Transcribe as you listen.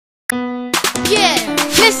Yeah,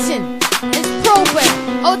 listen, it's Proboy,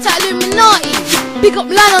 old type Illuminati. Big up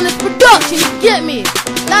line on this production, you get me?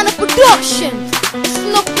 Line of productions, it's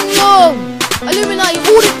nothing wrong. Illuminati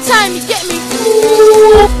all the time, you get me?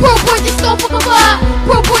 Ooh, Proboy just don't fuck about.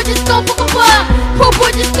 Proboy just don't fuck about.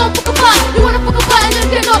 Proboy just don't fuck about. You wanna fuck about and then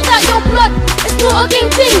get knocked out your blood. It's not a game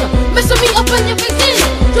thing. Mess with me up and your face in.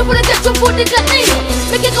 Jump on the deck, jump on the detonator.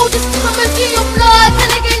 Make it go just come and see your blood.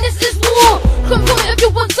 And again, this is war. Come for it if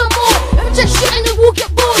you want some more. If you just shit and you will get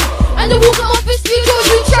bored. And you will get off this video.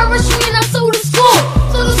 You cherish me and I sold the score.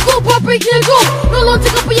 So the score by breaking the door. No longer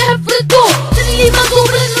take up your head for the door. Then you leave my door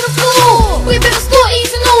on the floor. We better start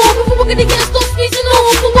easing on. Before we're gonna get a start squeezing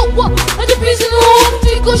on. What? And you're breezing on.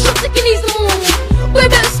 Until you go shop taking easy on. We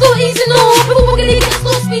better start easing on. Before we're gonna get a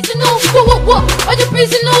start squeezing on. What? And you're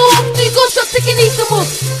breezing on. Until you go shop taking easy on.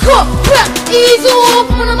 Cut, back, ease off.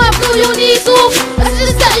 When I might blow your knees off. That's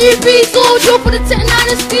just that you breeze off. Drop for the 10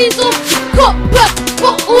 and squeeze off. Cut, back,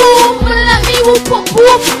 pop off. When I like me will pop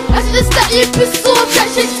off. That's just that you piss off. That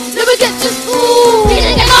shit never get to school.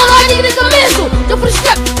 Nigga get all right, nigga come missile. Jump for the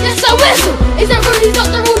strap, yes I whistle. Is that really not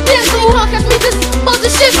the rule this? So you can't catch me this buzz the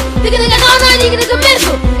shizzle. Nigga get all right, nigga come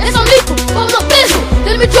missile. Yes I'm lethal, but I'm not bizzle.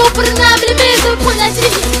 Then we drop for the 9mm. Point that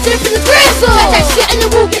shit, dip in the grizzle. Like that shit and you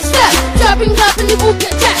will get slapped. Dropping clap and you will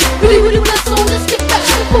get tapped. Really when I saw let's get back.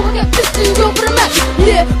 Before I get pissed and you go for the match.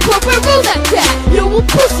 Yeah, proper rules like that. You will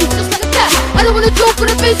pussy just like that. I don't wanna drop for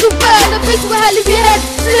the face too bad. The face will hell leave your head.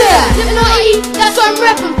 Yeah, living on E, that's why I'm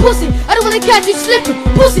rapping. Pussy, I don't wanna catch you slipping.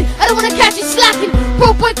 Pussy, I don't wanna catch you slacking.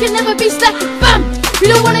 Proboy can never be slacking. Bam, you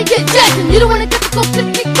don't wanna get jacking. You don't wanna get the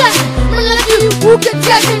completely clapping. When I love you, you will get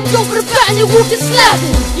jacking. Go for the bat and you will get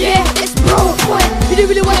slapping. Yeah, it's Proboy. You don't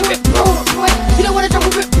really wanna rip Proboy. You don't wanna drop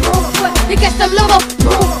a rip Proboy. You get some love up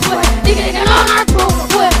Proboy. Nigga, nah,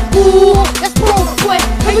 Proboy. Ooh, that's Proboy.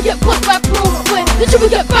 How you get pushed by Proboy? The triple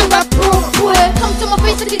get banged by Proboy. Come to my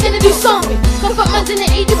face and you're gonna do something. Come back man's in the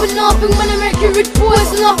 80 with nothing. When I make you rich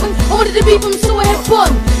boys nothing. I wanted to be from so I had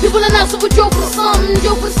fun. People are now so we joke for something.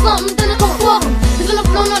 Joke for something, then I come bottom. Cause on the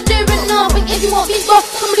floor not doing nothing. If you want me, bro,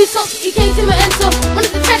 somebody sucks. You came to my answer. One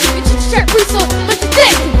of the tracks, you can check research. But you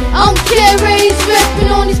think I don't care where he's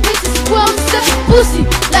rapping on these places. Well, I'm stepping pussy.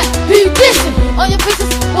 Like, who you dissing? On your faces,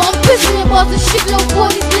 well, I'm pissing your balls and shit, no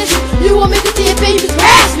bodies listen. You want me to see your baby's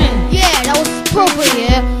harassment? Yeah, that was Proboy,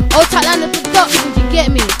 yeah. Old tight line of productions, you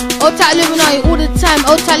get me? Old tight Illuminati all the time.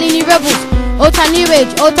 Old tight Leany Rebels. Old tight New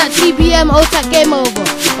Age. Old tight TBM. Old tight Game Over.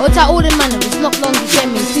 Old tight all the man. It's not long, you get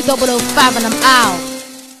me? 2005 and I'm out.